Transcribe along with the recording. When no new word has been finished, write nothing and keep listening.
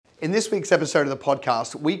In this week's episode of the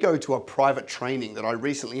podcast, we go to a private training that I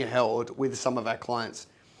recently held with some of our clients,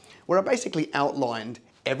 where I basically outlined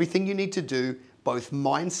everything you need to do, both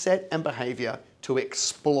mindset and behavior, to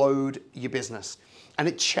explode your business. And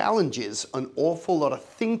it challenges an awful lot of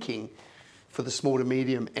thinking for the small to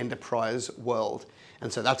medium enterprise world.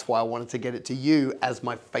 And so that's why I wanted to get it to you as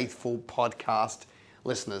my faithful podcast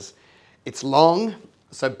listeners. It's long,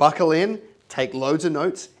 so buckle in, take loads of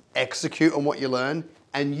notes, execute on what you learn,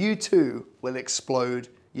 and you too will explode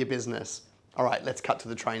your business. All right, let's cut to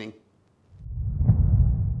the training.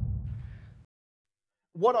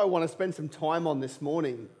 What I want to spend some time on this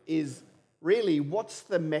morning is really what's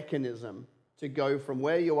the mechanism to go from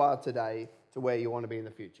where you are today to where you want to be in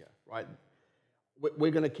the future, right?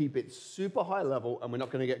 We're going to keep it super high level and we're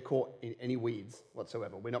not going to get caught in any weeds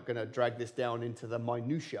whatsoever. We're not going to drag this down into the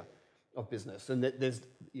minutia of business. And there's,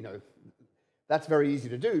 that's very easy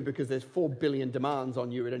to do because there's 4 billion demands on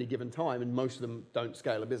you at any given time and most of them don't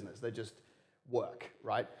scale a business. They just work,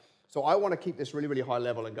 right? So I want to keep this really, really high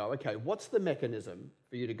level and go, okay, what's the mechanism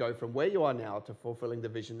for you to go from where you are now to fulfilling the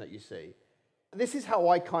vision that you see? This is how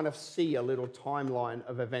I kind of see a little timeline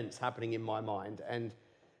of events happening in my mind. And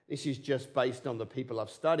this is just based on the people I've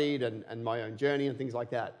studied and my own journey and things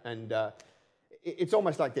like that. And it's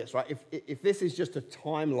almost like this, right? If this is just a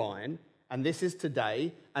timeline and this is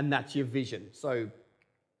today and that's your vision. So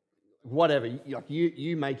whatever,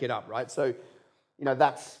 you make it up, right? So,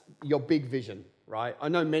 that's your big vision, right? I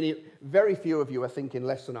know very few of you are thinking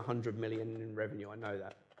less than 100 million in revenue. I know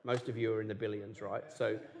that. Most of you are in the billions, right?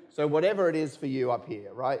 So whatever it is for you up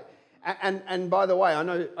here, right? And by the way, I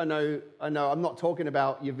know, I'm not talking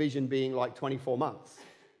about your vision being like 24 months.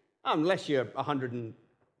 Unless you're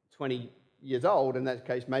 120 years old, in that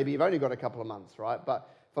case, maybe you've only got a couple of months, right? But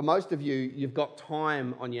for most of you, you've got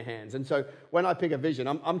time on your hands. And so when I pick a vision,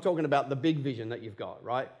 I'm talking about the big vision that you've got,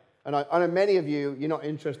 right? And I know many of you, you're not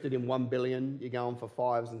interested in 1 billion, you're going for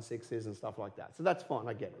 5s and 6s and stuff like that. So that's fine,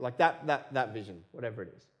 I get it. Like that vision, whatever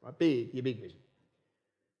it is, right? Your big vision.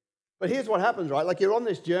 But here's what happens, right? Like you're on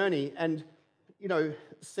this journey and,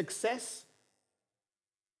 success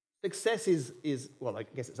is, well, I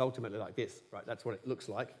guess it's ultimately like this, right? That's what it looks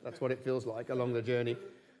like. That's what it feels like along the journey.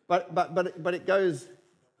 But it goes,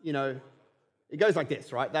 it goes like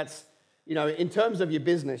this, right? That's, in terms of your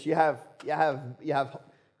business, you have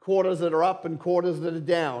quarters that are up and quarters that are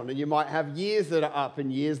down, and you might have years that are up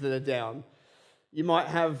and years that are down. You might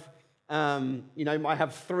have, might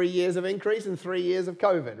have 3 years of increase and 3 years of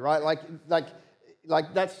COVID, right?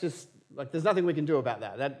 Like that's just like there's nothing we can do about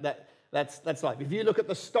that. That's life. If you look at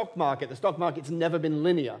the stock market's never been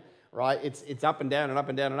linear, right? It's up and down and up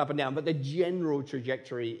and down and up and down, but the general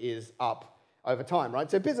trajectory is up over time, right?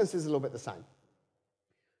 So business is a little bit the same.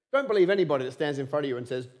 Don't believe anybody that stands in front of you and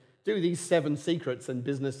says, do these 7 secrets and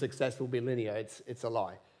business success will be linear. It's a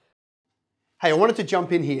lie. Hey, I wanted to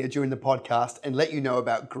jump in here during the podcast and let you know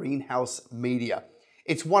about Greenhouse Media.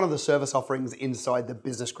 It's one of the service offerings inside the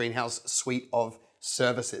Business Greenhouse suite of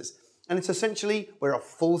services. And it's essentially, we're a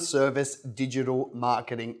full-service digital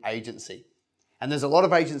marketing agency. And there's a lot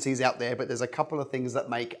of agencies out there, but there's a couple of things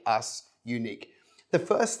that make us unique. The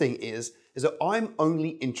first thing is that I'm only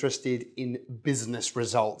interested in business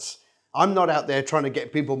results. I'm not out there trying to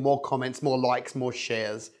get people more comments, more likes, more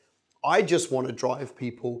shares. I just want to drive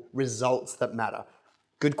people results that matter.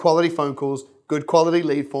 Good quality phone calls, good quality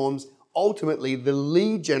lead forms, ultimately the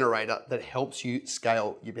lead generator that helps you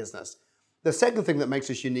scale your business. The second thing that makes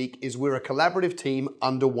us unique is we're a collaborative team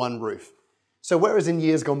under one roof. So whereas in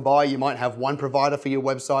years gone by, you might have one provider for your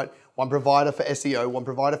website, one provider for SEO, one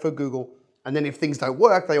provider for Google, and then if things don't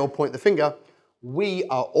work, they all point the finger, we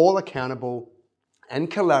are all accountable and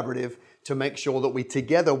collaborative to make sure that we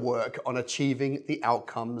together work on achieving the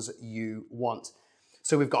outcomes you want.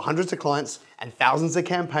 So we've got hundreds of clients and thousands of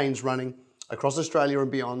campaigns running across Australia and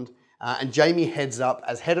beyond. And Jamie heads up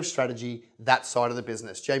as head of strategy that side of the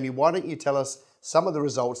business. Jamie, why don't you tell us some of the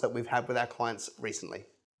results that we've had with our clients recently?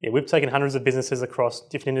 Yeah, we've taken hundreds of businesses across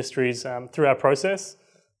different industries through our process.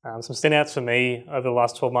 Some standouts for me over the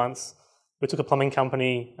last 12 months. We took a plumbing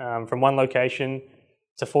company from 1 location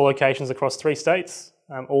to 4 locations across 3 states,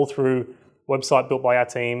 all through website built by our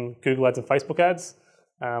team, Google Ads and Facebook Ads.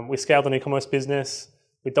 We scaled an e-commerce business.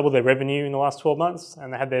 We doubled their revenue in the last 12 months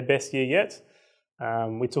and they had their best year yet.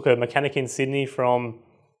 We took a mechanic in Sydney from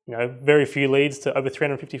very few leads to over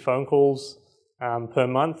 350 phone calls per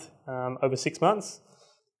month over 6 months.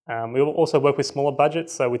 We also work with smaller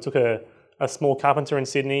budgets, so we took a small carpenter in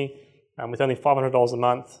Sydney with only $500 a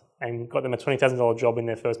month and got them a $20,000 job in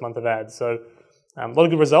their first month of ads. So a lot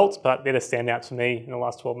of good results, but they're the standouts for me in the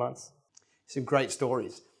last 12 months. Some great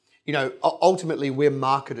stories. Ultimately, we're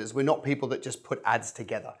marketers. We're not people that just put ads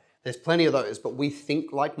together. There's plenty of those, but we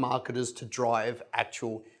think like marketers to drive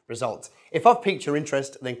actual results. If I've piqued your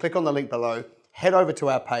interest, then click on the link below, head over to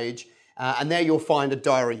our page, and there you'll find a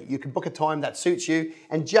diary. You can book a time that suits you,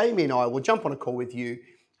 and Jamie and I will jump on a call with you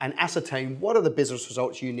and ascertain what are the business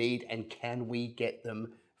results you need and can we get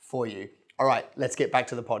them for you. All right, let's get back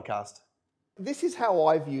to the podcast. This is how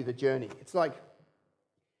I view the journey. It's like,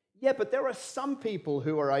 yeah, but there are some people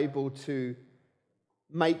who are able to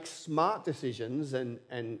make smart decisions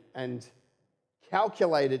and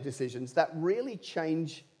calculated decisions that really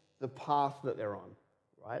change the path that they're on,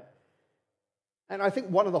 right? And I think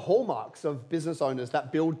one of the hallmarks of business owners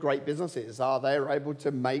that build great businesses are they're able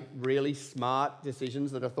to make really smart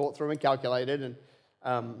decisions that are thought through and calculated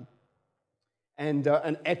and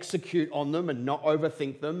execute on them and not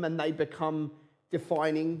overthink them, and they become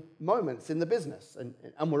defining moments in the business.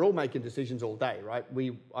 And we're all making decisions all day, right?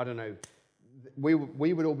 We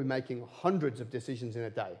would all be making hundreds of decisions in a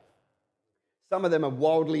day. Some of them are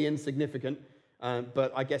wildly insignificant,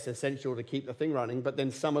 but I guess essential to keep the thing running. But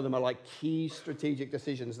then some of them are like key strategic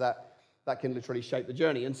decisions that can literally shape the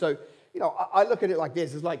journey. And so, I look at it like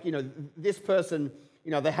this. It's like, this person,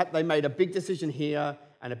 they made a big decision here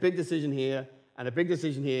and a big decision here and a big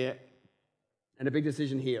decision here and a big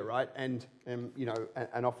decision here, right? And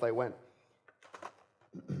off they went.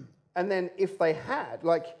 And then if they had,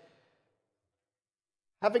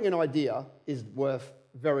 having an idea is worth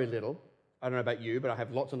very little. I don't know about you, but I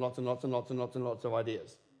have lots and lots and lots and lots and lots and lots of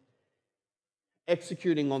ideas.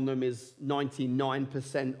 Executing on them is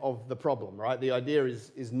 99% of the problem, right? The idea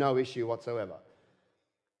is no issue whatsoever.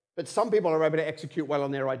 But some people are able to execute well on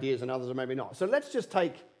their ideas and others are maybe not. So let's just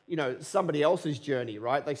take, somebody else's journey,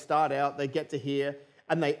 right? They start out, they get to here,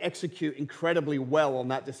 and they execute incredibly well on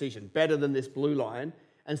that decision, better than this blue line.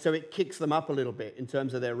 And so it kicks them up a little bit in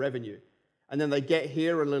terms of their revenue. And then they get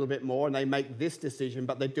here a little bit more and they make this decision,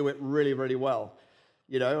 but they do it really, really well.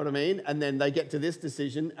 You know what I mean? And then they get to this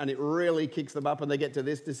decision and it really kicks them up and they get to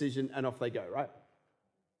this decision and off they go, right?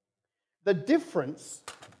 The difference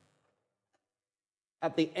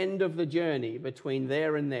at the end of the journey between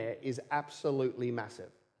there and there is absolutely massive.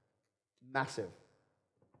 Massive.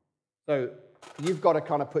 So you've got to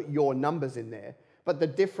kind of put your numbers in there. But the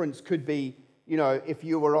difference could be, if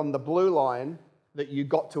you were on the blue line, that you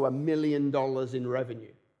got to $1 million in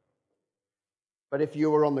revenue. But if you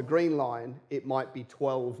were on the green line, it might be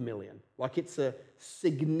 12 million. It's a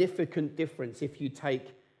significant difference if you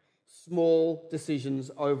take small decisions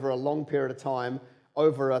over a long period of time,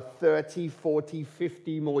 over a 30, 40,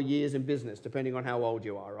 50 more years in business, depending on how old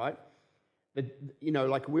you are, right? We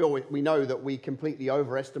know that we completely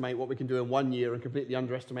overestimate what we can do in 1 year and completely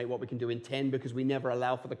underestimate what we can do in 10 because we never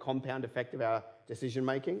allow for the compound effect of our decision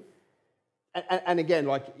making. And again,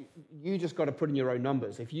 you just got to put in your own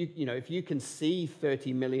numbers. If you can see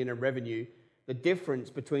 30 million in revenue, the difference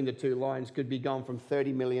between the two lines could be gone from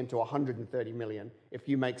 30 million to 130 million if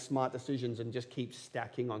you make smart decisions and just keep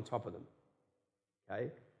stacking on top of them.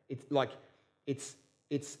 Okay?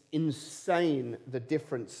 It's insane the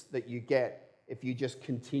difference that you get if you just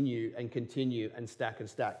continue and stack and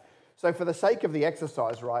stack. So for the sake of the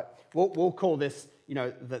exercise, right, we'll call this,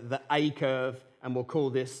 the A curve, and we'll call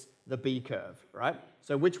this the B curve, right?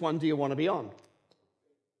 So which one do you want to be on?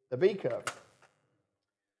 The B curve.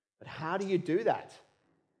 But how do you do that?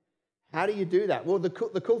 How do you do that? Well, the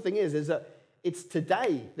cool thing is that it's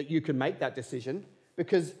today that you can make that decision,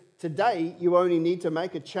 because today you only need to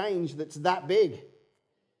make a change that's that big.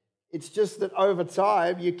 It's just that over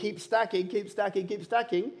time you keep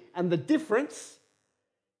stacking, and the difference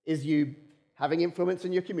is you having influence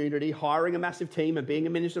in your community, hiring a massive team and being a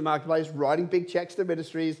minister of marketplace, writing big checks to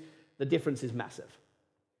ministries. The difference is massive.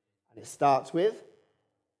 And it starts with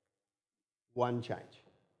one change.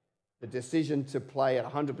 The decision to play at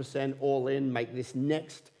 100% all in, make this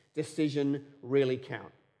next decision really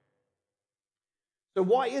count. So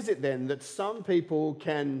why is it then that some people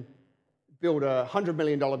can build a $100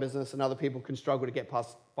 million business and other people can struggle to get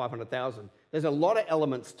past 500,000? There's a lot of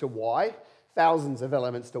elements to why, thousands of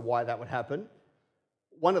elements to why that would happen.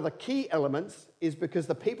 One of the key elements is because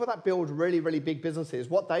the people that build really, really big businesses,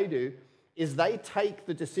 what they do is they take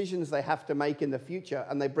the decisions they have to make in the future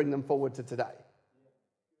and they bring them forward to today.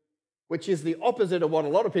 Which is the opposite of what a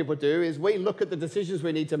lot of people do, is we look at the decisions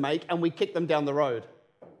we need to make and we kick them down the road.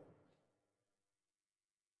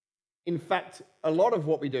 In fact, a lot of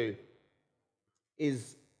what we do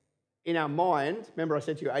is in our mind. Remember I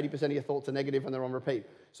said to you 80% of your thoughts are negative and they're on repeat.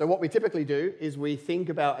 So what we typically do is we think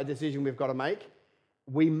about a decision we've got to make.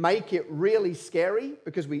 We make it really scary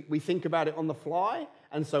because we think about it on the fly,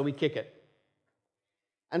 and so we kick it.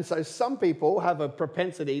 And so some people have a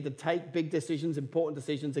propensity to take big decisions, important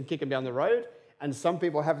decisions, and kick them down the road. And some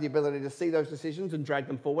people have the ability to see those decisions and drag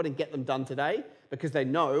them forward and get them done today because they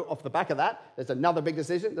know off the back of that, there's another big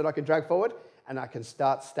decision that I can drag forward and I can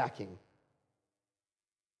start stacking.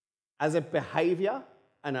 As a behavior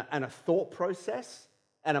and a thought process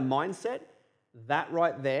and a mindset, that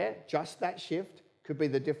right there, just that shift, could be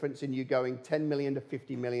the difference in you going 10 million to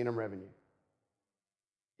 50 million in revenue.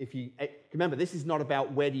 If you remember, this is not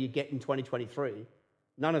about where do you get in 2023.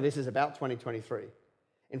 None of this is about 2023.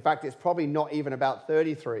 In fact, it's probably not even about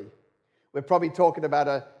 33. We're probably talking about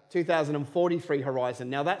a 2043 horizon.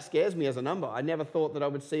 Now, that scares me as a number. I never thought that I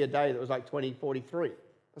would see a day that was like 2043.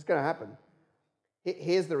 What's going to happen?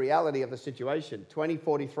 Here's the reality of the situation.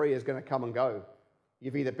 2043 is going to come and go.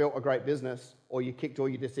 You've either built a great business or you kicked all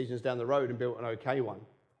your decisions down the road and built an okay one.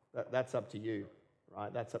 That's up to you,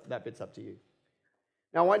 right? That bit's up to you.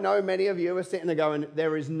 Now, I know many of you are sitting there going,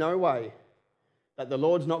 there is no way that the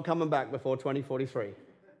Lord's not coming back before 2043.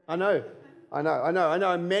 I know.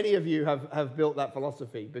 And many of you have built that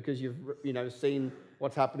philosophy because you've seen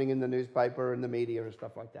what's happening in the newspaper and the media and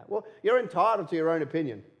stuff like that. Well, you're entitled to your own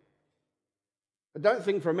opinion. But don't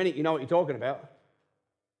think for a minute you know what you're talking about.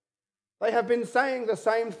 They have been saying the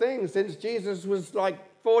same thing since Jesus was like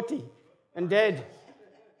 40 and dead.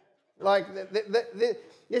 Like,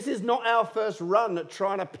 this is not our first run at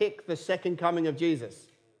trying to pick the second coming of Jesus,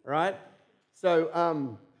 right? So,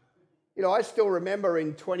 I still remember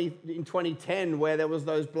in 2010 where there was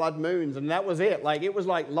those blood moons, and that was it. Like, it was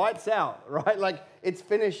like lights out, right? Like, it's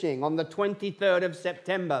finishing on the 23rd of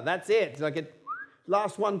September. That's it. Like,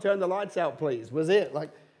 last one, turn the lights out, please, was it. Like,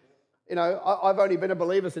 I've only been a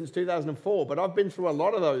believer since 2004, but I've been through a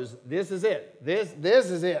lot of those. This is it. This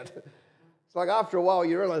is it. It's like after a while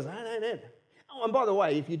you realize, that ain't it. Oh, and by the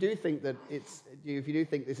way, if you do think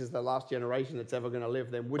this is the last generation that's ever going to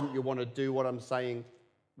live, then wouldn't you want to do what I'm saying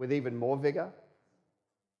with even more vigor?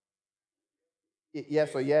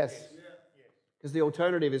 Yes or yes? Because the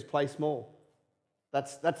alternative is play small.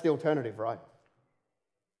 That's the alternative, right?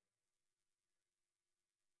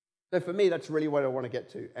 So for me, that's really what I want to get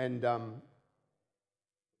to. And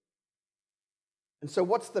so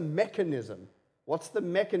what's the mechanism? What's the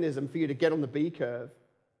mechanism for you to get on the B curve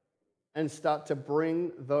and start to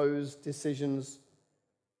bring those decisions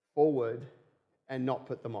forward and not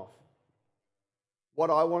put them off? What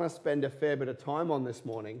I want to spend a fair bit of time on this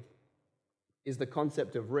morning is the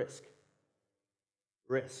concept of risk.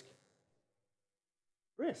 Risk.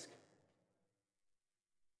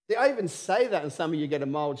 See, I even say that and some of you get a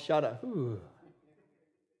mild shudder. Ooh.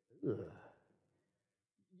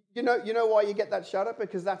 You know why you get that shudder?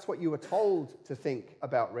 Because that's what you were told to think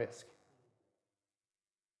about risk.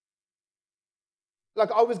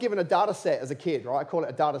 Like, I was given a data set as a kid, right? I call it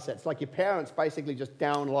a data set. It's like your parents basically just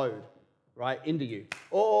download, right, into you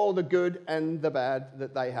all the good and the bad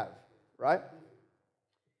that they have, right?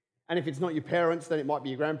 And if it's not your parents, then it might be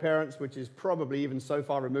your grandparents, which is probably even so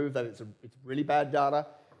far removed that it's really bad data.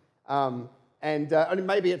 And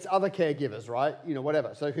maybe it's other caregivers, right?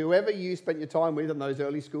 Whatever. So whoever you spent your time with and those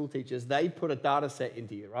early school teachers, they put a data set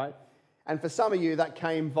into you, right? And for some of you, that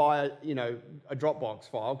came via, a Dropbox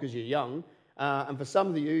file because you're young. And for some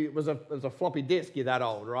of you, it was a floppy disk. You're that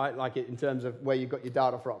old, right? Like in terms of where you got your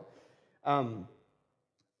data from.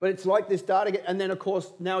 But it's like this data, and then of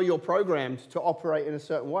course now you're programmed to operate in a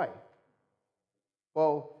certain way.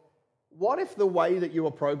 Well, what if the way that you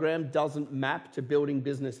were programmed doesn't map to building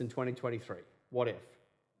business in 2023? What if?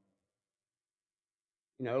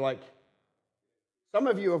 Like some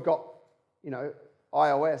of you have got,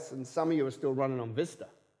 iOS, and some of you are still running on Vista.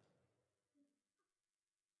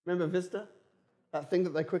 Remember Vista? That thing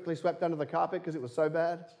that they quickly swept under the carpet because it was so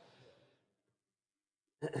bad?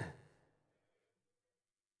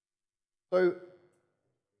 So,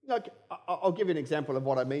 I'll give you an example of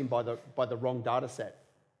what I mean by the wrong data set.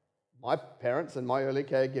 My parents and my early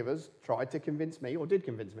caregivers tried to convince me, or did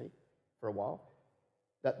convince me for a while,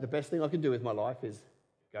 that the best thing I can do with my life is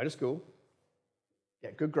go to school,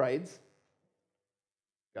 get good grades,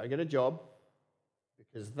 go get a job,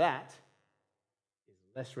 because that is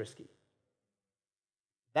less risky.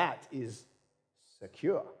 That is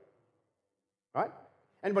secure. Right?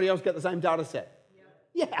 Anybody else get the same data set?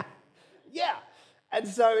 Yeah. And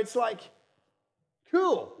so it's like,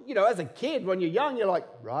 cool. As a kid, when you're young, you're like,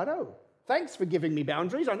 righto, thanks for giving me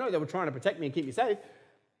boundaries. I know they were trying to protect me and keep me safe.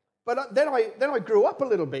 But then I grew up a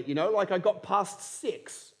little bit, like I got past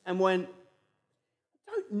 6 and went,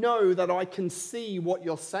 I don't know that I can see what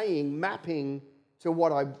you're saying mapping to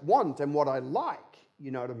what I want and what I like.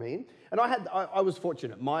 You know what I mean? And I was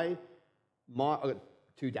fortunate. I got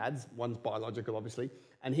 2 dads. One's biological, obviously.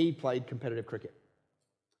 and he played competitive cricket.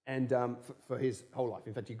 And for his whole life.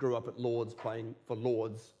 In fact, he grew up at Lords playing for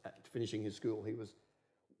Lords, finishing his school. He was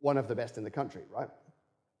one of the best in the country, right?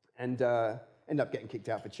 And ended up getting kicked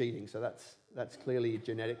out for cheating, so that's clearly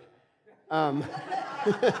genetic. Or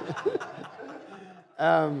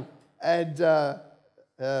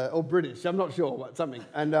British, I'm not sure, but something.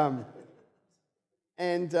 But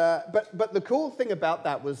the cool thing about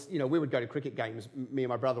that was, we would go to cricket games, me and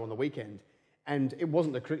my brother, on the weekend, and it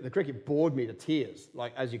wasn't the cricket bored me to tears,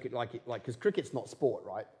 because cricket's not sport,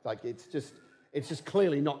 right? Like it's just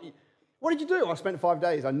clearly not. What did you do? I spent 5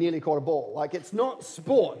 days. I nearly caught a ball. Like it's not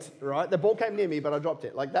sport, right? The ball came near me, but I dropped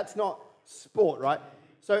it. Like that's not sport, right?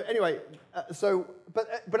 So anyway,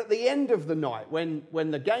 but at the end of the night,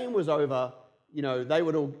 when the game was over, they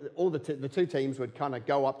would the two teams would kind of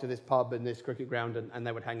go up to this pub and this cricket ground and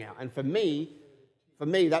they would hang out. And for me,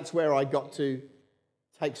 that's where I got to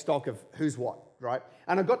take stock of who's what, right?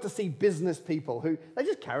 And I got to see business people who, they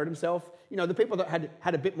just carried themselves, the people that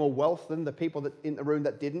had a bit more wealth than the people that in the room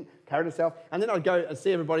that didn't carried themselves. And then I'd go and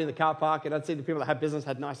see everybody in the car park, and I'd see the people that had business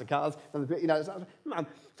had nicer cars.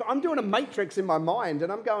 So I'm doing a matrix in my mind,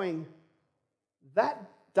 and I'm going, that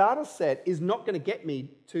data set is not going to get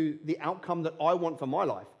me to the outcome that I want for my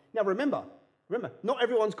life. Now remember, not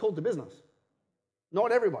everyone's called to business.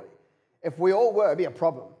 Not everybody. If we all were, it'd be a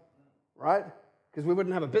problem, right? Because we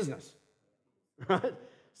wouldn't have a business, right?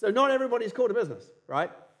 So not everybody's called to business,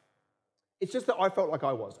 right? It's just that I felt like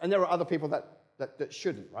I was. And there are other people that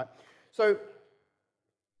shouldn't, right? So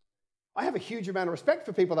I have a huge amount of respect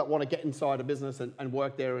for people that want to get inside a business and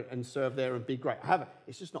work there and serve there and be great. I have it.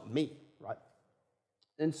 It's just not me, right?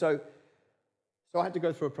 And so I had to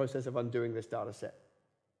go through a process of undoing this data set.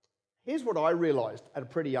 Here's what I realized at a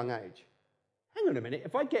pretty young age. Hang on a minute.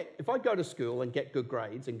 If I go to school and get good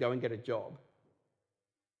grades and go and get a job,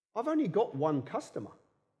 I've only got one customer.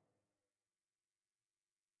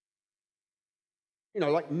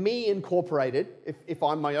 Like me incorporated, if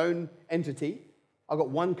I'm my own entity, I've got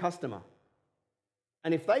one customer.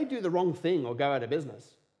 And if they do the wrong thing or go out of business,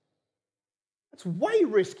 that's way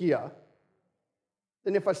riskier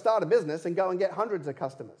than if I start a business and go and get hundreds of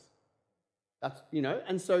customers. That's,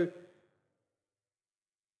 and so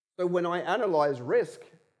when I analyze risk,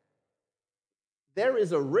 there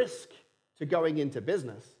is a risk to going into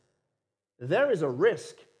business. There is a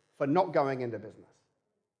risk for not going into business.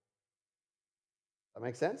 That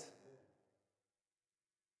make sense?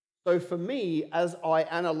 So for me, as I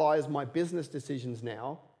analyze my business decisions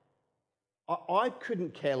now, I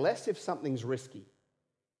couldn't care less if something's risky.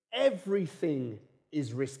 Everything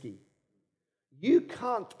is risky. You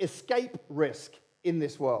can't escape risk in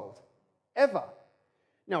this world, ever.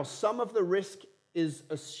 Now, some of the risk is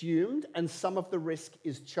assumed and some of the risk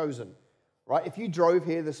is chosen, right? If you drove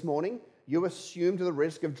here this morning, you assumed the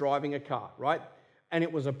risk of driving a car, right? And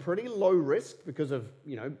it was a pretty low risk because of,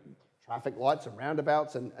 traffic lights and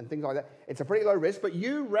roundabouts and things like that. It's a pretty low risk, but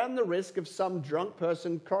you ran the risk of some drunk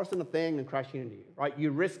person crossing a thing and crashing into you, right?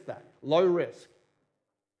 You risked that. Low risk.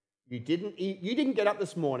 You didn't get up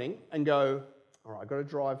this morning and go, all right, I've got to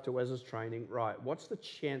drive to Wes's training. Right, what's the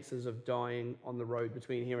chances of dying on the road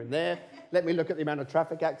between here and there? Let me look at the amount of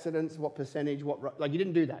traffic accidents, what percentage, you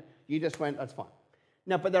didn't do that. You just went, that's fine.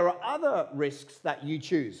 Now, but there are other risks that you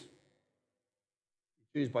choose.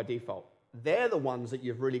 You choose by default. They're the ones that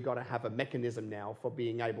you've really got to have a mechanism now for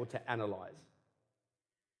being able to analyze.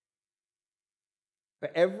 For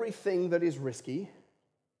everything that is risky,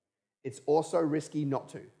 it's also risky not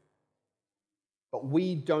to. But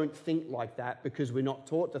we don't think like that because we're not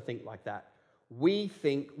taught to think like that. We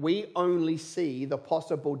only see the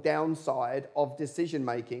possible downside of decision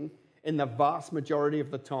making in the vast majority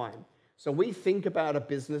of the time. So we think about a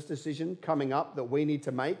business decision coming up that we need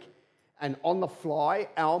to make, and on the fly,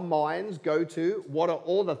 our minds go to what are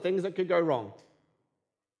all the things that could go wrong.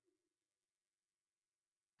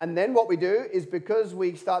 And then what we do is, because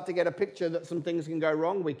we start to get a picture that some things can go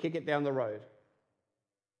wrong, we kick it down the road,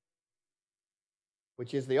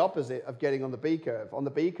 which is the opposite of getting on the B curve. On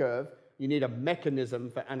the B curve, you need a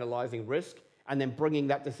mechanism for analyzing risk and then bringing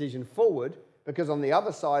that decision forward, because on the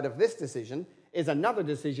other side of this decision is another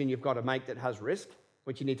decision you've got to make that has risk,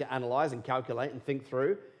 which you need to analyze and calculate and think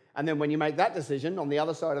through. And then when you make that decision, on the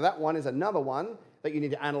other side of that one is another one that you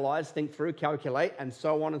need to analyze, think through, calculate, and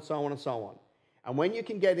so on and so on and so on. And when you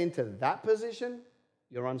can get into that position,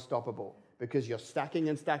 you're unstoppable, because you're stacking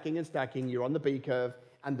and stacking and stacking, you're on the B curve,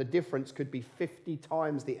 and the difference could be 50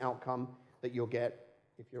 times the outcome that you'll get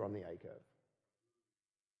if you're on the A curve.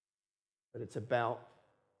 But it's about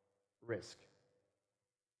risk.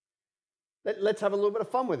 Let's have a little bit of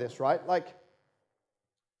fun with this, right? Like,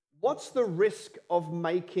 What's the risk of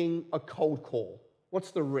making a cold call?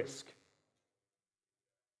 What's the risk?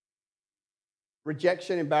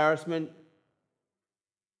 Rejection, embarrassment.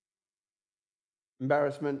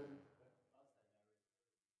 Embarrassment.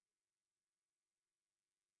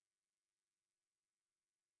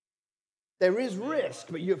 There is risk,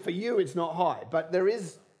 but for you it's not high. But there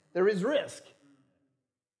is risk.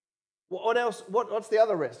 What else? What's the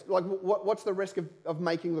other risk? Like, what's the risk of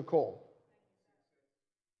making the call?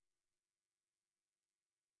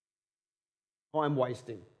 Time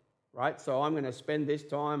wasting, right? So I'm going to spend this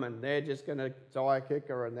time, and they're just going to tire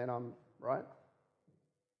kicker, and then I'm right.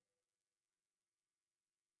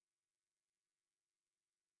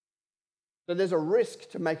 So there's a risk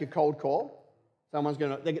to make a cold call. Someone's they're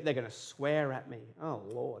going to swear at me. Oh,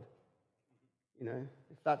 Lord. You know,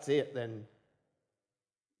 if that's it, then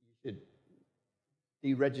you should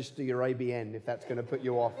deregister your ABN if that's going to put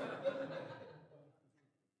you off.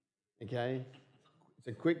 Okay? It's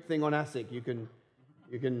a quick thing on ASIC. You can,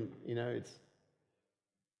 you know, it's,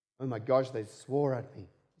 oh my gosh, they swore at me.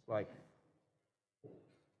 It's like,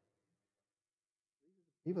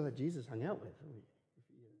 people that Jesus hung out with.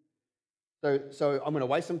 So I'm going to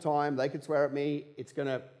waste some time. They could swear at me. It's going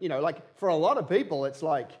to, you know, like for a lot of people, it's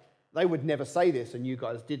like they would never say this and you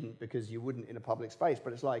guys didn't because you wouldn't in a public space.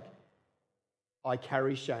 But it's like, I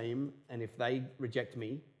carry shame, and if they reject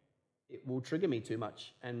me, it will trigger me too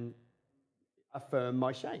much and affirm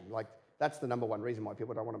my shame. Like, that's the number one reason why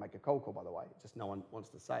people don't want to make a cold call, by the way. Just no one wants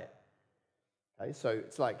to say it. Okay, so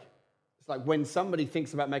it's like when somebody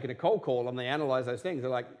thinks about making a cold call and they analyze those things, they're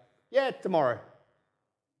like, yeah, tomorrow.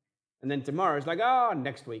 And then tomorrow is like,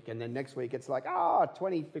 next week. And then next week it's like,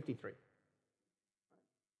 2053.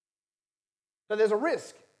 So there's a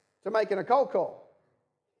risk to making a cold call.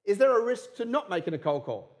 Is there a risk to not making a cold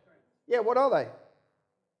call? Yeah, what are they?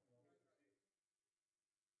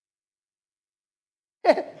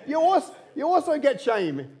 You also get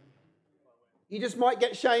shame. You just might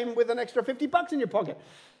get shame with an extra $50 in your pocket.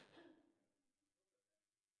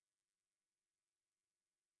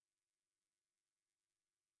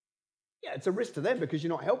 Yeah, it's a risk to them because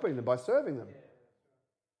you're not helping them by serving them.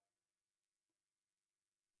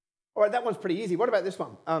 All right, that one's pretty easy. What about this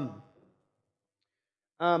one?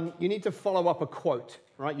 You need to follow up a quote,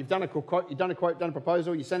 right? You've done a quote, done a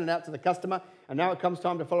proposal, you send it out to the customer, and now it comes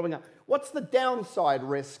time to following up. What's the downside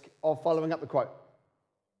risk of following up the quote?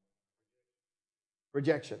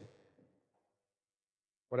 Rejection.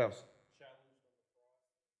 What else?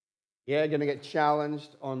 Yeah, going to get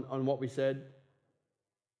challenged on what we said.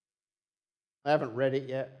 I haven't read it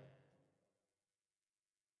yet.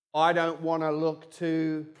 I don't want to look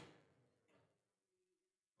too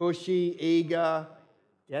pushy, eager,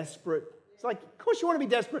 desperate. It's like, of course you want to be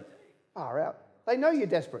desperate. Far out. They know you're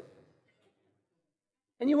desperate.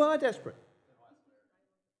 And you are desperate.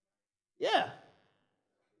 Yeah.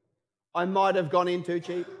 I might have gone in too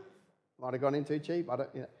cheap. I don't,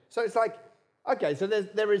 you know. So it's like, okay, so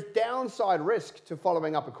there is downside risk to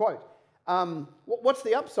following up a quote. What's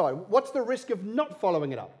the upside? What's the risk of not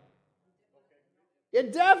following it up? You're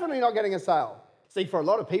definitely not getting a sale. See, for a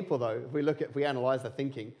lot of people, though, if we analyze the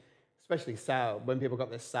thinking, especially sales, when people got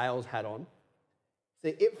their sales hat on, see,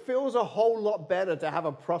 it feels a whole lot better to have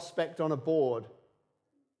a prospect on a board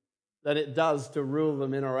than it does to rule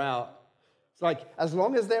them in or out. It's like, as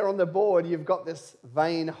long as they're on the board, you've got this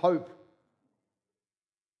vain hope.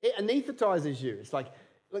 It anesthetizes you. It's like,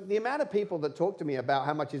 look, the amount of people that talk to me about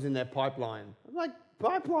how much is in their pipeline, I'm like,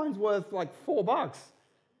 pipeline's worth like $4.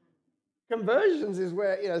 Conversions is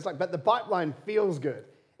where, you know, it's like, but the pipeline feels good.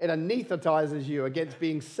 It anesthetizes you against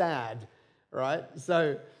being sad, right?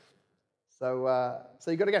 So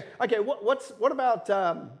you got to go. Okay, what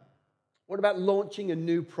about launching a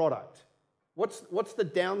new product? What's the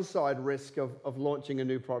downside risk of launching a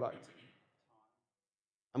new product?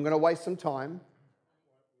 I'm going to waste some time.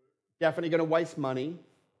 Definitely going to waste money.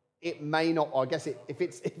 It may not. I guess if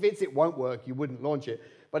it won't work, you wouldn't launch it.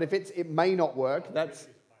 But if it may not work,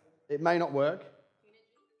 it may not work.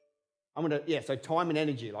 So time and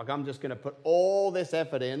energy. Like, I'm just going to put all this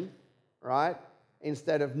effort in, right?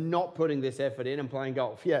 Instead of not putting this effort in and playing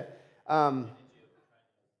golf. Yeah. I'm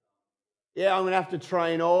going to have to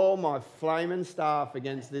train all my flaming staff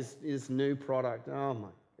against this new product. Oh my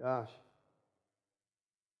gosh.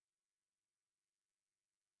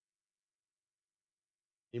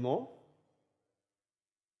 Any more?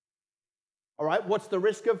 All right, what's the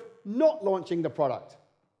risk of not launching the product?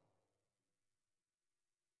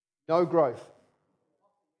 No growth.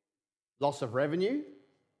 Loss of revenue.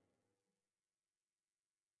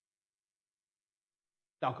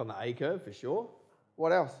 Stuck on the A curve for sure.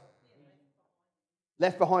 What else?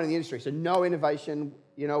 left behind in the industry. So no innovation,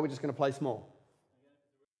 we're just going to play small.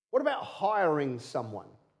 What about hiring someone?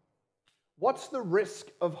 What's the risk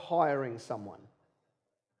of hiring someone?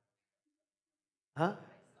 Huh?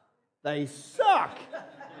 They suck.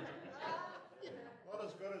 Not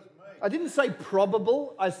as good as me. I didn't say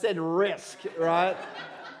probable, I said risk, right?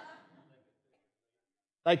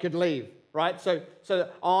 They could leave, right? So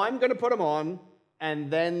I'm going to put them on, and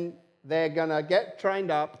then they're going to get trained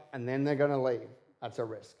up, and then they're going to leave. That's a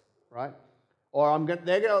risk, right? Or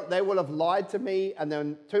they will have lied to me, and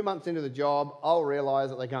then 2 months into the job, I'll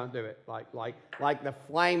realize that they can't do it. Like the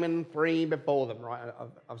flaming three before them, right?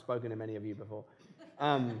 I've spoken to many of you before.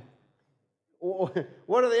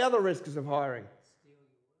 What are the other risks of hiring?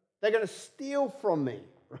 They're going to steal from me,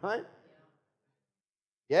 right?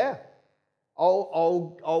 Yeah.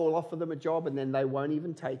 I'll offer them a job, and then they won't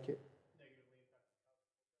even take it.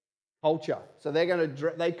 Culture. So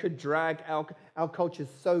they could drag our culture's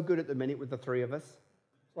so good at the minute with the three of us.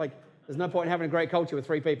 Like, there's no point in having a great culture with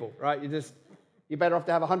 3 people, right? You're better off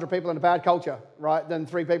to have 100 people in a bad culture, right, than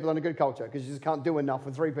 3 people in a good culture, because you just can't do enough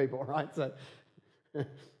with 3 people, right? So,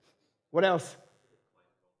 what else?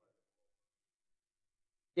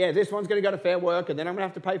 Yeah, this one's going to go to Fair Work, and then I'm going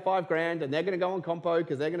to have to pay $5,000, and they're going to go on Compo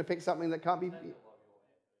because they're going to pick something that can't be.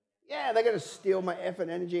 Yeah, they're going to steal my effort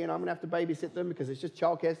and energy, and I'm going to have to babysit them because it's just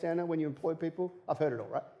childcare standard when you employ people. I've heard it all,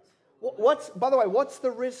 right? By the way, what's the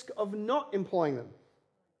risk of not employing them?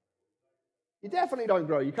 You definitely don't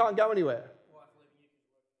grow. You can't go anywhere.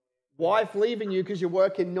 Wife leaving you because you're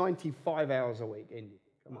working 95 hours a week.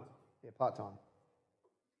 Come on, yeah, part-time.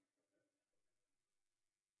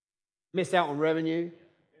 Miss out on revenue.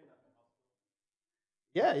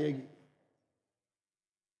 Yeah.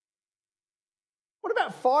 What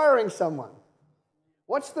about firing someone?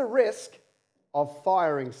 What's the risk of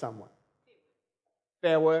firing someone?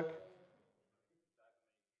 Fair Work.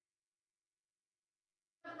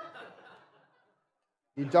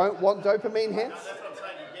 You don't want dopamine hits? That's what I'm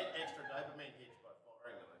saying. You get extra dopamine hits by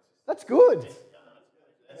firing them. That's good.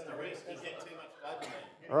 That's the risk. You get too much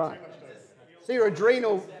dopamine. All right. So your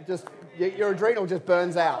adrenal just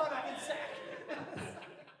burns out.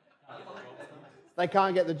 They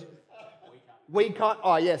can't get we can't.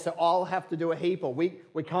 Oh yeah. So I'll have to do a heap, or we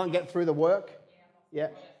can't get through the work. Yeah.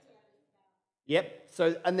 Yep.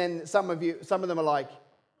 So and then some of them are like,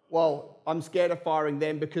 well, I'm scared of firing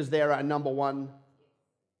them because they're our number one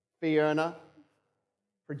fee earner,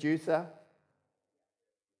 producer.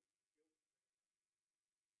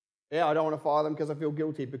 Yeah, I don't want to fire them because I feel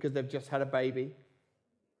guilty because they've just had a baby.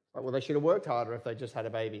 Like, well, they should have worked harder if they just had a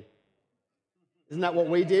baby. Isn't that what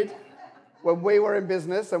we did? When we were in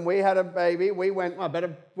business and we had a baby, we went, I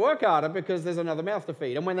better work harder because there's another mouth to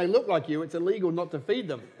feed. And when they look like you, it's illegal not to feed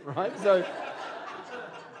them, right? So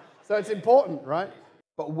it's important, right?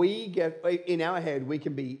 But in our head, we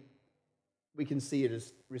can see it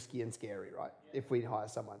as risky and scary, right? If we hire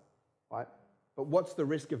someone, right? But what's the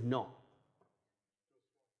risk of not?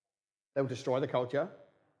 They'll destroy the culture.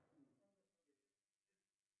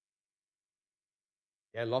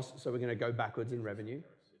 Yeah, lost. So we're going to go backwards in revenue.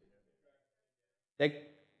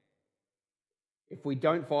 If we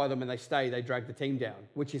don't fire them and they stay, they drag the team down,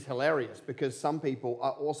 which is hilarious because some people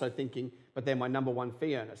are also thinking, but they're my number one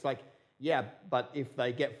fee earner. It's like, yeah, but if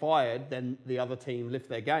they get fired, then the other team lift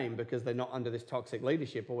their game because they're not under this toxic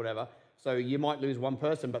leadership or whatever. So you might lose one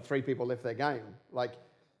person, but 3 people lift their game. Like,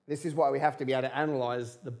 this is why we have to be able to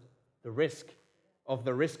analyze the risk of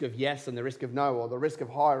yes and the risk of no, or the risk of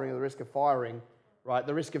hiring or the risk of firing, right?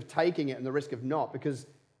 The risk of taking it and the risk of not, because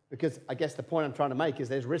I guess the point I'm trying to make is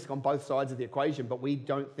there's risk on both sides of the equation, but we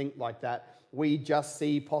don't think like that. We just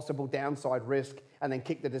see possible downside risk and then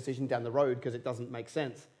kick the decision down the road because it doesn't make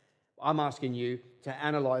sense. I'm asking you to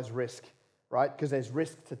analyze risk, right? Because there's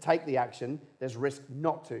risk to take the action, there's risk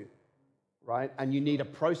not to, right? And you need a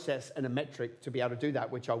process and a metric to be able to do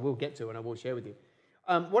that, which I will get to and I will share with you.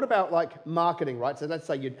 What about like marketing, right? So let's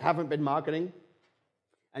say you haven't been marketing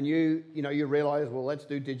and you realize, well, let's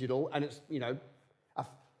do digital, and it's,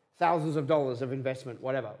 thousands of dollars of investment,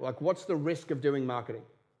 whatever. Like, what's the risk of doing marketing?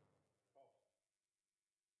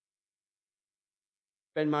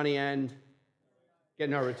 Spend money and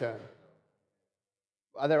get no return.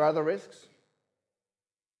 Are there other risks?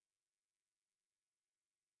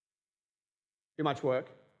 Too much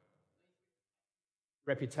work.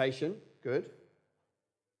 Reputation, good.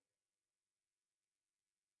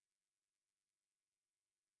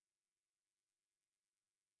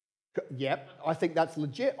 Yep, I think that's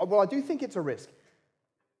legit. Well, I do think it's a risk.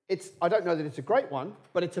 I don't know that it's a great one,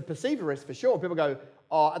 but it's a perceived risk for sure. People go,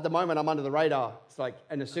 oh, at the moment I'm under the radar. It's like,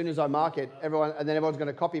 and as soon as I market, everyone's going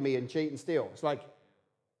to copy me and cheat and steal. It's like,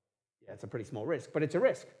 Yeah, it's a pretty small risk, but it's a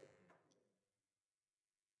risk.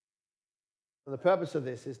 So the purpose of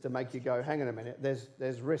this is to make you go, hang on a minute,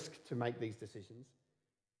 there's risk to make these decisions,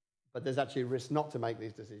 but there's actually risk not to make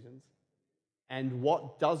these decisions. And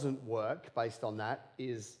what doesn't work based on that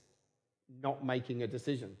is not making a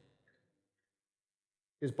decision.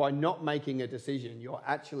 Because by not making a decision, you're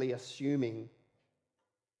actually assuming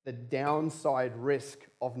the downside risk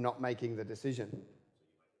of not making the decision.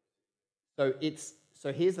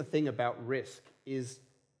 So here's the thing about risk is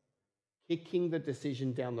kicking the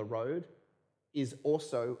decision down the road is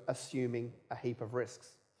also assuming a heap of risks.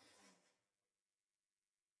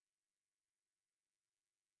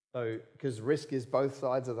 So, because risk is both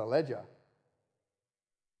sides of the ledger.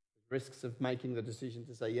 Risks of making the decision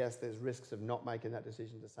to say yes, there's risks of not making that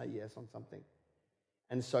decision to say yes on something.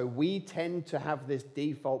 And so we tend to have this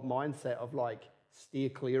default mindset of like, steer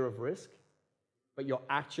clear of risk, but you're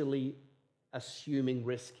actually assuming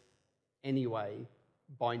risk anyway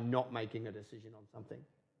by not making a decision on something.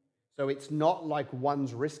 So it's not like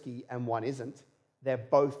one's risky and one isn't. They're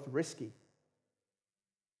both risky.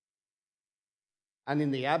 And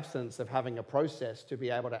in the absence of having a process to be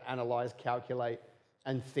able to analyze, calculate,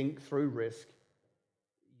 and think through risk,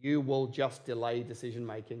 you will just delay decision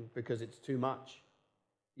making because it's too much.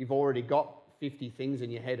 You've already got 50 things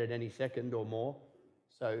in your head at any second or more.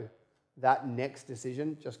 So that next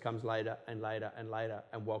decision just comes later and later and later,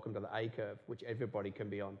 and welcome to the A curve, which everybody can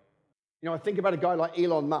be on. You know, I think about a guy like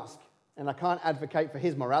Elon Musk, and I can't advocate for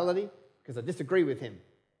his morality because I disagree with him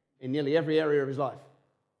in nearly every area of his life.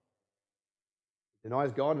 He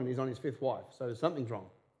denies God and he's on his fifth wife, so something's wrong.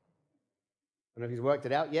 I don't know if he's worked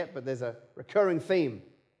it out yet, but there's a recurring theme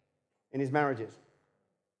in his marriages,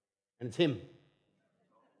 and it's him.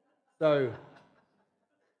 So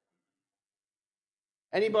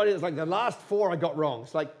anybody that's like, the last four I got wrong,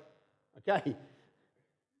 it's like, okay,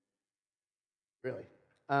 really.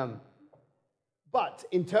 But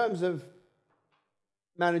in terms of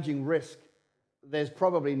managing risk, there's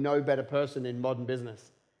probably no better person in modern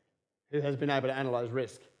business who has been able to analyze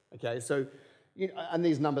risk. Okay, so, you know, and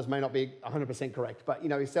these numbers may not be 100% correct, but, you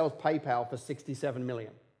know, he sells PayPal for $67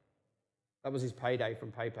 million. That was his payday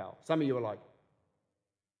from PayPal. Some of you are like,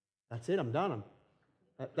 that's it, I'm done.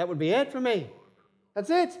 That would be it for me. That's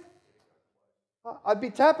it. I'd be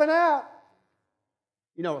tapping out.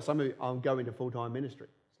 You know what, some of you, I'm going to full-time ministry.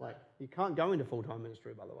 It's like, you can't go into full-time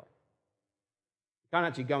ministry, by the way. You can't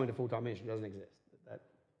actually go into full-time ministry, it doesn't exist.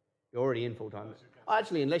 You're already in full-time.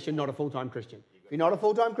 Actually, unless you're not a full-time Christian. If you're not a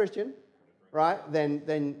full-time Christian, right,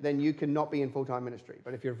 then you cannot be in full-time ministry.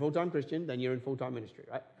 But if you're a full-time Christian, then you're in full-time ministry,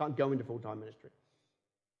 right? You can't go into full-time ministry.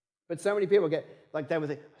 But so many people get, like, they would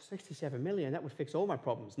think, 67 million, that would fix all my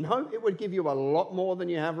problems. No, it would give you a lot more than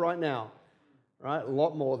you have right now, right? A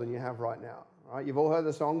lot more than you have right now, right? You've all heard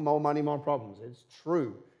the song, More Money, More Problems. It's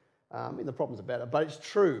true. I mean, the problems are better, but it's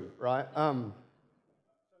true, right?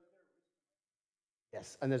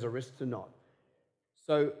 Yes, and there's a risk to not.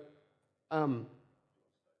 So Elon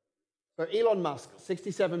Musk,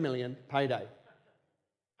 67 million payday.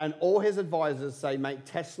 And all his advisors say, mate,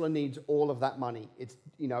 Tesla needs all of that money. It's,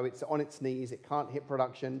 you know, it's on its knees. It can't hit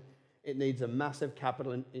production. It needs a massive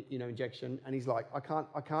capital, injection. And he's like, I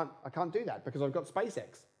can't do that because I've got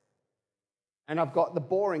SpaceX, and I've got the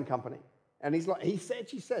Boring Company. And he's like, he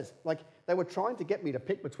says, like, they were trying to get me to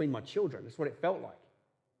pick between my children. That's what it felt like,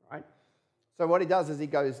 right? So what he does is he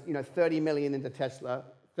goes, 30 million into Tesla,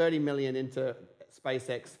 30 million into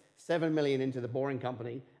SpaceX, 7 million into the Boring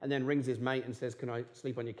Company, and then rings his mate and says, can I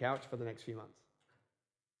sleep on your couch for the next few months?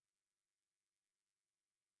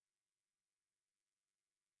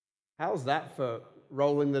 How's that for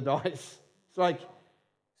rolling the dice? It's like,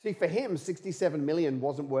 see, for him, 67 million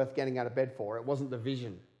wasn't worth getting out of bed for. It wasn't the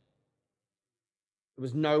vision. It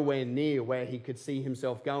was nowhere near where he could see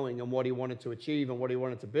himself going and what he wanted to achieve and what he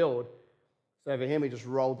wanted to build. So for him, he just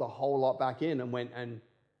rolled the whole lot back in and went, and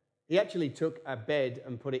he actually took a bed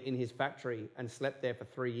and put it in his factory and slept there for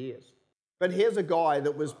 3 years. But here's a guy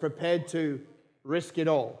that was prepared to risk it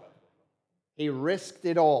all. He risked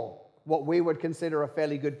it all, what we would consider a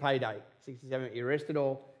fairly good payday. 67, he risked it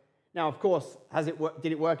all. Now, of course,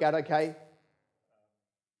 did it work out okay?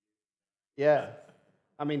 Yeah.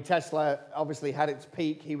 I mean, Tesla obviously had its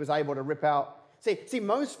peak. He was able to rip out. See,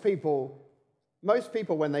 most people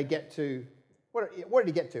when they get to, what did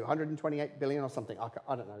he get to? 128 billion or something?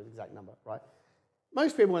 I don't know the exact number, right?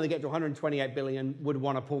 Most people, when they get to 128 billion, would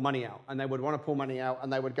want to pull money out, and they would want to pull money out,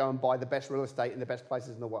 and they would go and buy the best real estate in the best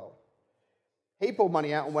places in the world. He pulled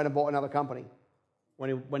money out and went and bought another company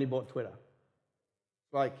when he bought Twitter.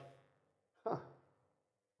 Like,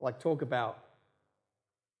 like talk about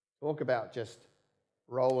just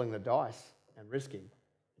rolling the dice and risking.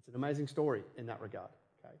 It's an amazing story in that regard.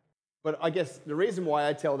 Okay? But I guess the reason why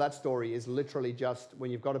I tell that story is literally just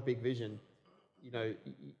when you've got a big vision, you know,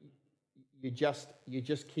 you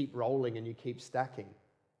just keep rolling and you keep stacking,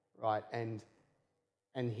 right? And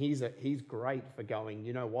he's great for going,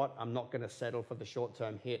 you know what? I'm not going to settle for the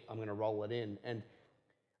short-term hit. I'm going to roll it in.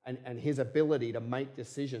 And his ability to make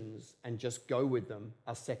decisions and just go with them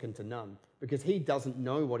are second to none, because he doesn't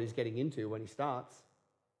know what he's getting into when he starts.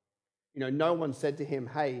 You know, no one said to him,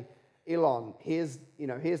 hey, Elon, here's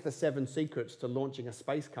the 7 secrets to launching a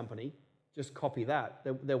space company. Just copy that.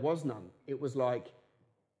 There was none. It was like,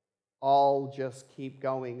 I'll just keep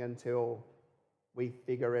going until we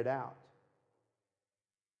figure it out.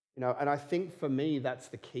 You know, and I think for me, that's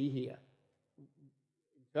the key here. In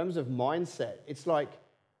terms of mindset, it's like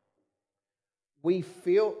we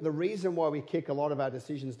feel the reason why we kick a lot of our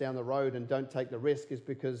decisions down the road and don't take the risk is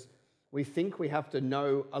because we think we have to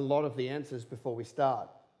know a lot of the answers before we start.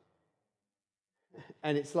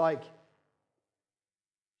 And it's like,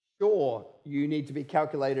 sure, you need to be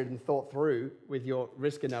calculated and thought through with your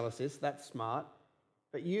risk analysis. That's smart.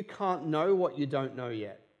 But you can't know what you don't know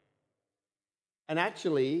yet. And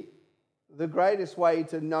actually, the greatest way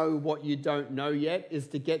to know what you don't know yet is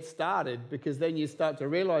to get started, because then you start to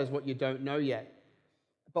realize what you don't know yet.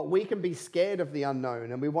 But we can be scared of the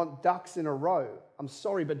unknown and we want ducks in a row. I'm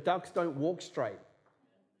sorry, but ducks don't walk straight,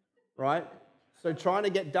 right? So trying to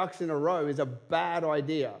get ducks in a row is a bad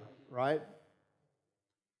idea, right?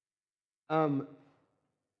 But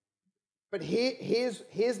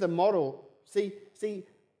here's the model. See,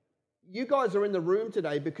 you guys are in the room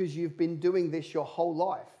today because you've been doing this your whole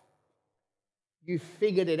life. You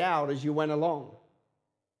figured it out as you went along.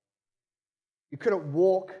 You couldn't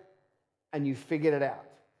walk and you figured it out.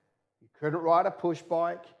 You couldn't ride a push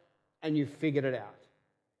bike and you figured it out.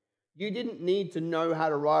 You didn't need to know how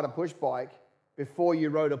to ride a push bike before you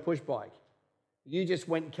rode a push bike. You just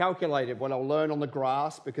went and calculated, well, I'll learn on the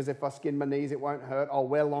grass because if I skin my knees, it won't hurt. I'll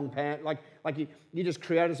wear long pants. Like you just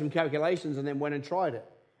created some calculations and then went and tried it.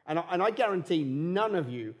 And I guarantee none of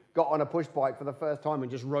you got on a push bike for the first time and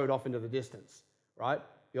just rode off into the distance, right?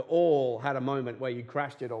 You all had a moment where you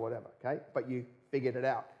crashed it or whatever, okay? But you figured it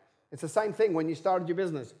out. It's the same thing when you started your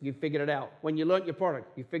business, you figured it out. When you learnt your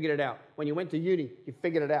product, you figured it out. When you went to uni, you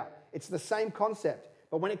figured it out. It's the same concept.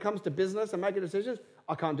 But when it comes to business and making decisions,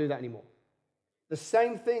 I can't do that anymore. The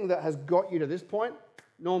same thing that has got you to this point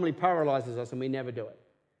normally paralyzes us and we never do it.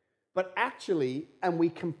 But actually, and we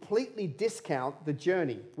completely discount the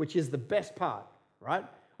journey, which is the best part, right?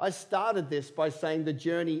 I started this by saying the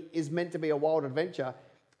journey is meant to be a wild adventure,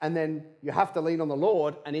 and then you have to lean on the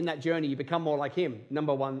Lord, and in that journey, you become more like Him,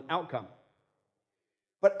 number one outcome.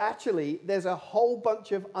 But actually, there's a whole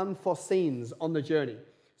bunch of unforeseens on the journey.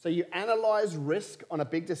 So you analyze risk on a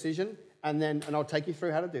big decision, and I'll take you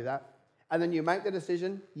through how to do that. And then you make the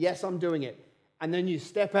decision, yes, I'm doing it. And then you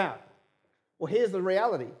step out. Well, here's the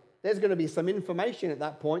reality. There's going to be some information at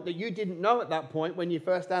that point that you didn't know at that point when you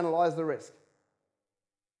first analyzed the risk.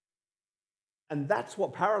 And that's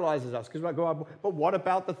what paralyzes us, because we go, but what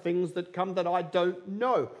about the things that come that I don't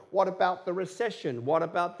know? What about the recession? What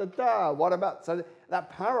about so that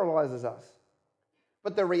paralyzes us.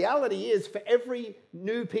 But the reality is, for every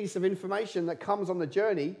new piece of information that comes on the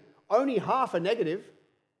journey, only half are negative.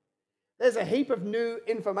 There's a heap of new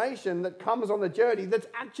information that comes on the journey that's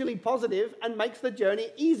actually positive and makes the journey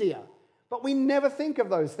easier. But we never think of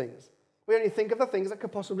those things. We only think of the things that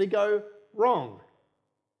could possibly go wrong.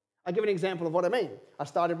 I'll give an example of what I mean. I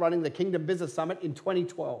started running the Kingdom Business Summit in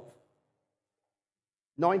 2012.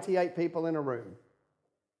 98 people in a room.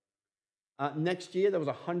 Next year, there was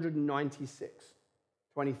 196,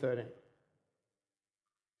 2013.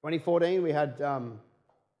 2014, we had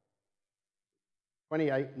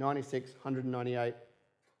 28, 96, 198.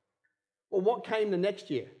 Well, what came the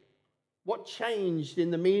next year? What changed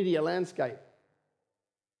in the media landscape?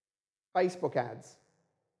 Facebook ads.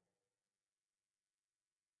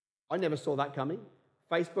 I never saw that coming.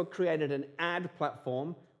 Facebook created an ad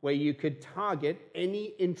platform where you could target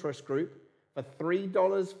any interest group for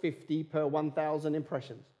 $3.50 per 1,000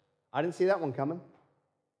 impressions. I didn't see that one coming.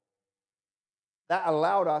 That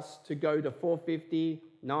allowed us to go to 450,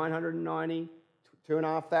 990,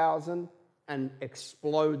 2,500, and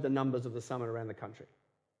explode the numbers of the summit around the country.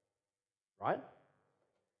 Right?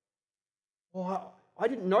 Well, I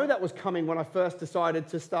didn't know that was coming when I first decided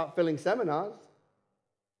to start filling seminars.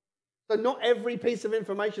 So not every piece of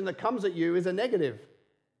information that comes at you is a negative.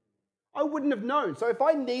 I wouldn't have known. So if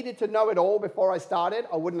I needed to know it all before I started,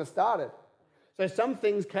 I wouldn't have started. So some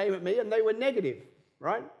things came at me and they were negative,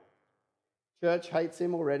 right? Church hates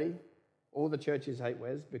him already. All the churches hate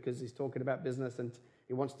Wes because he's talking about business and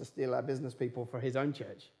he wants to steal our business people for his own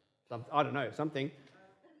church. I don't know, something.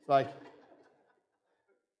 It's like,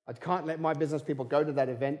 I can't let my business people go to that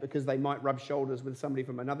event because they might rub shoulders with somebody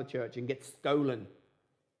from another church and get stolen.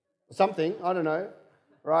 Something, I don't know,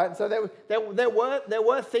 right? So there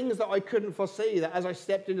were things that I couldn't foresee that as I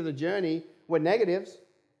stepped into the journey were negatives,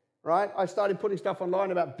 right? I started putting stuff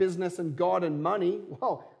online about business and God and money.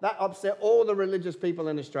 Well, that upset all the religious people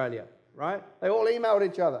in Australia, right? They all emailed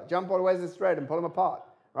each other, jump on Wesley's thread and pull them apart,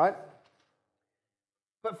 right?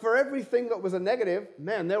 But for everything that was a negative,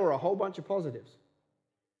 man, there were a whole bunch of positives.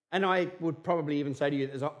 And I would probably even say to you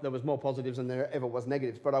there was more positives than there ever was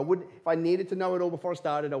negatives. But if I needed to know it all before I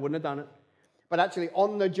started, I wouldn't have done it. But actually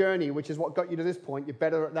on the journey, which is what got you to this point, you're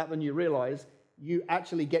better at that than you realize, you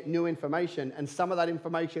actually get new information. And some of that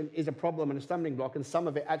information is a problem and a stumbling block. And some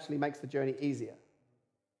of it actually makes the journey easier.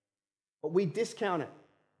 But we discount it.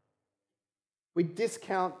 We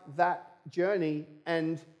discount that journey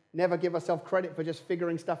and never give ourselves credit for just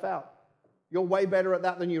figuring stuff out. You're way better at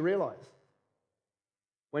that than you realize.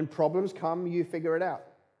 When problems come, you figure it out.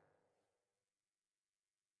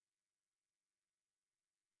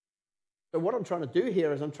 So what I'm trying to do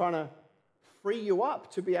here is I'm trying to free you up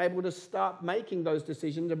to be able to start making those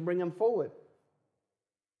decisions and bring them forward.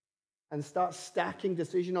 And start stacking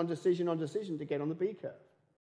decision on decision on decision to get on the B curve.